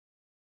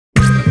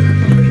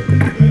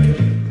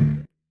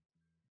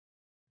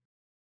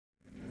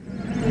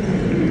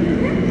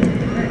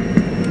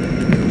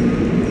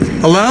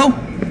Hello?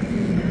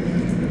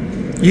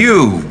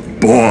 You,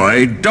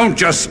 boy, don't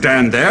just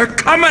stand there.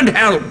 Come and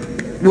help!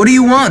 What do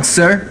you want,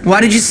 sir?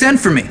 Why did you send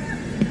for me?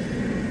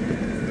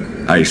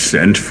 I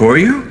sent for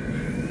you?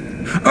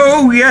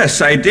 Oh,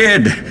 yes, I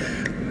did.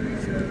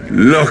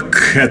 Look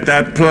at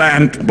that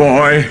plant,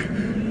 boy.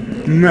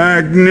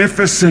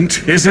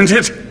 Magnificent, isn't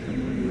it?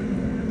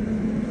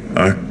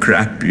 A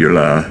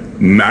crapula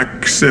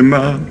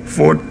maxima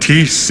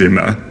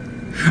fortissima.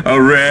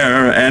 A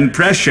rare and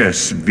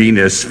precious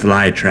Venus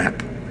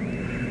flytrap.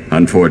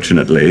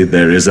 Unfortunately,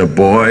 there is a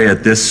boy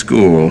at this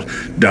school,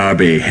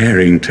 Darby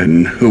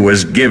Harrington, who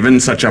was given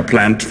such a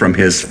plant from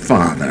his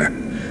father.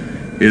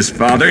 His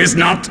father is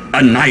not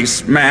a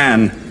nice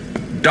man.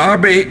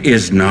 Darby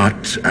is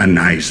not a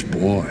nice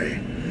boy.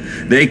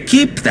 They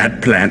keep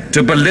that plant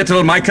to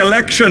belittle my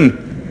collection.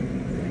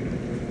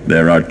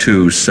 There are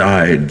two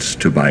sides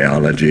to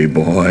biology,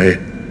 boy.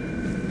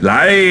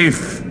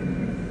 Life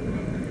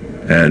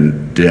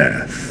and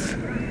death.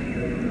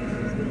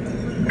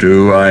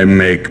 Do I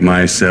make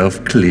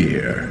myself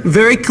clear?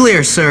 Very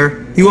clear,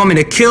 sir. You want me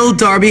to kill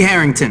Darby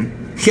Harrington?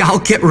 Yeah, I'll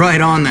get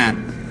right on that.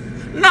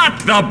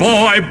 Not the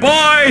boy,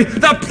 boy!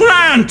 The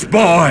plant,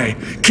 boy!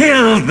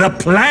 Kill the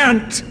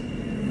plant!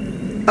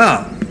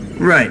 Oh,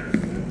 right.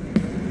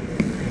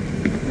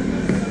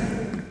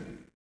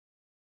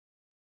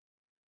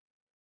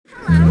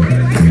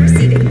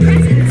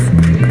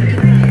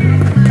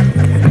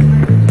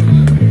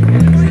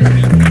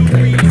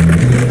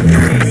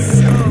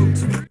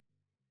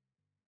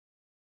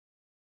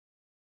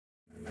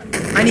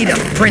 I need a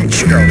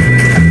French girl.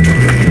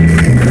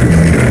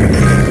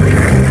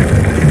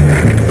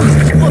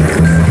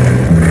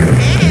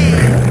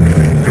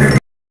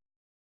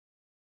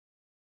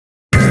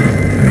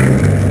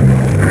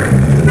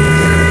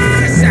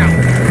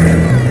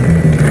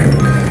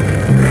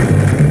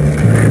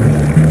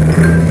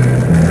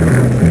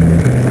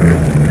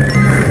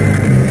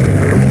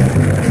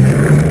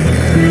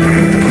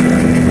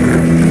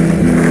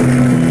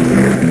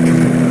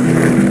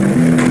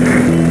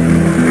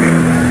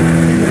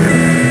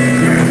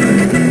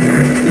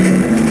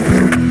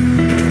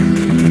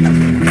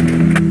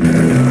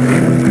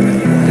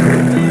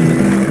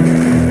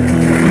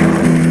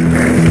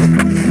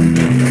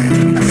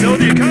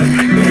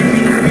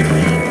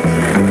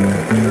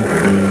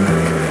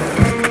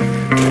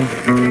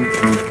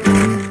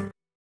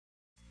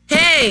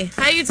 Hey,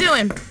 how you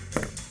doing?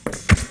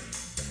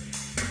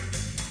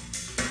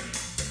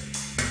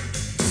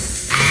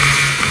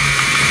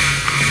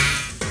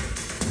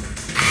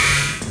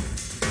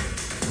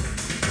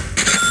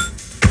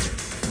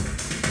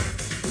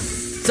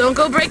 Don't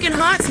go breaking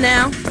hearts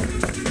now.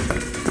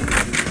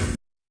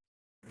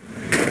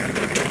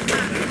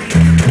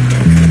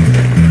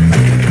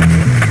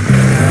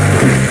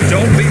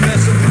 Don't be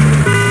messing.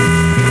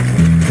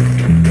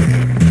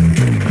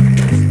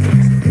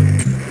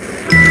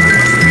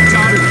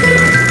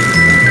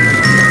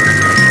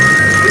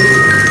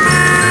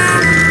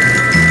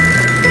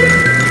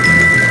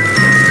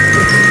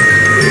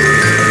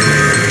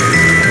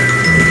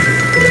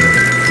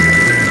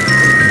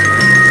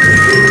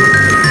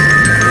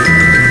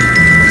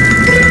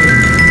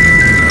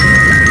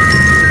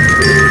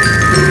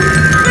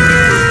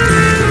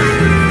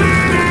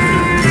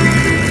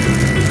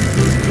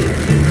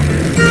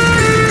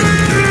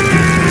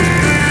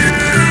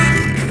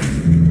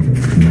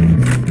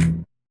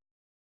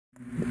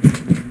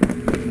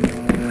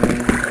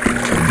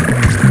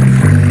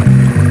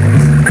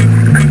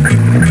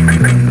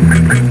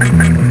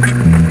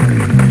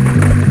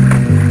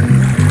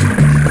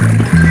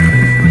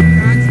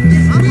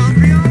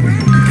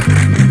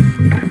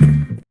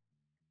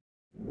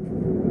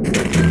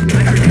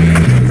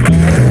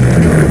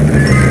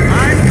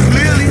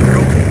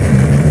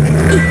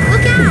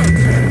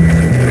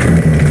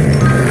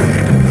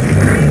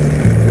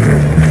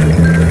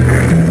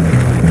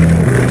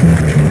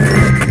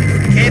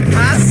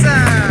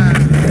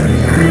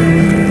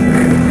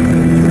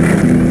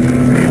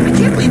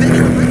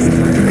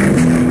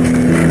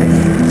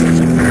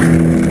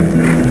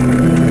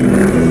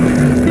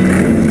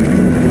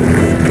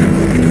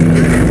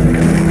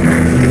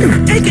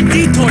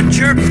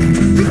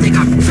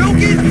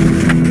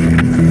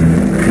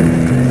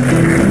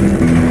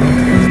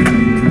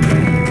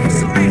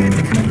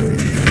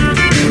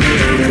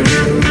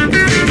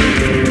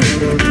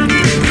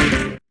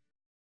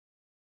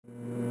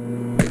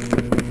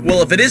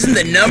 Well, if it isn't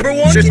the number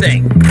one, sure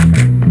thing.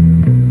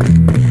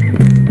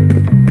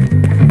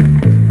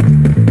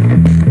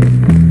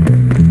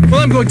 Well,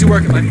 I'm going to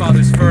work at my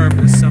father's firm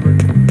this summer.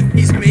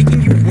 He's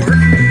making you work?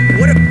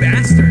 What a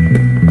bastard.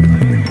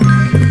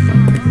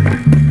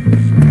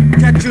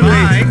 Catch you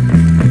later.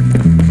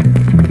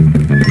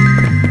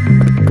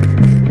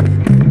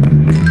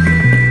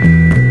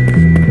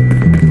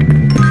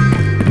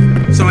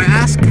 So I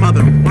asked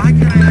Mother, why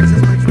can't I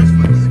access my trust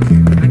funds?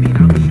 I mean,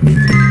 I'll be...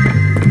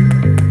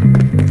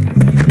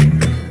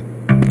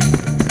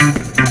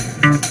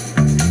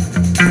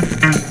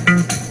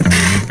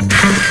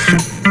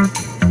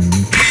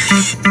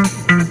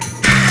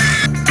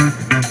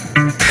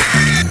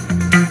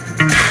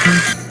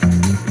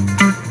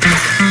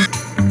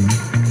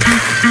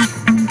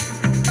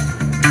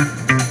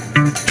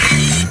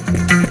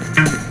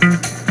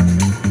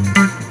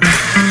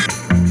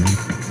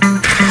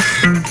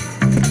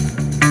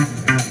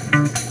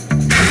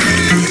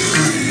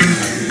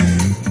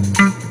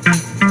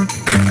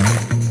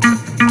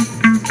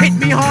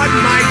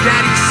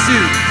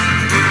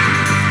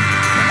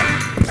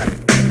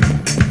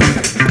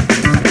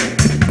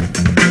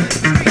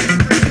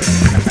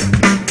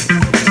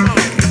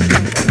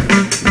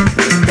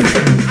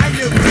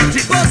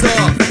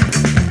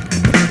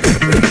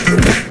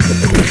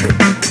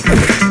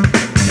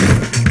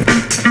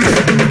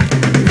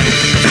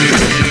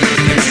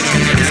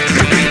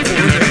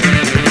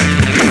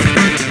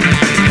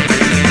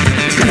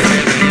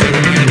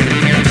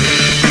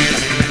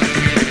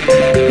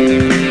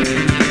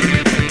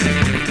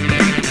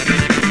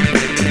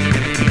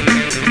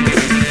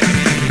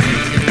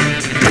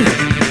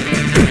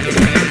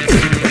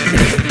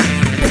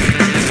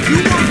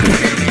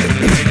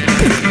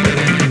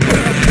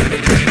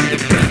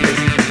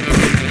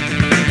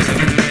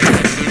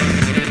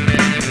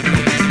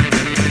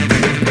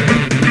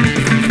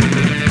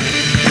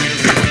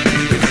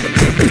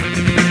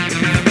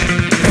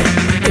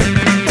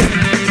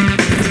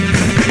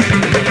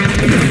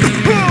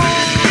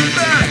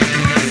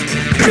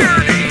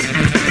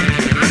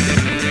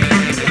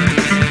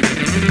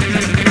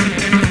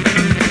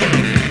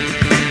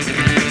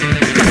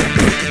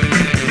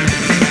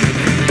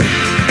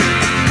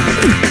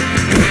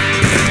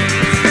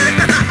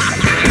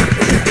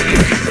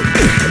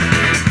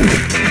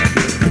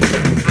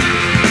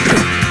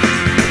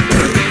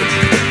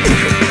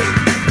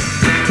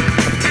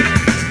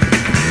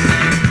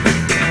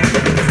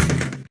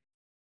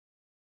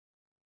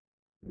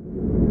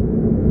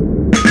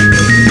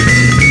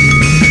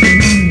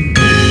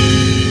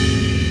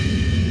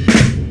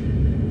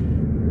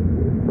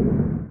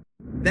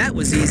 That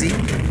was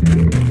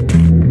easy.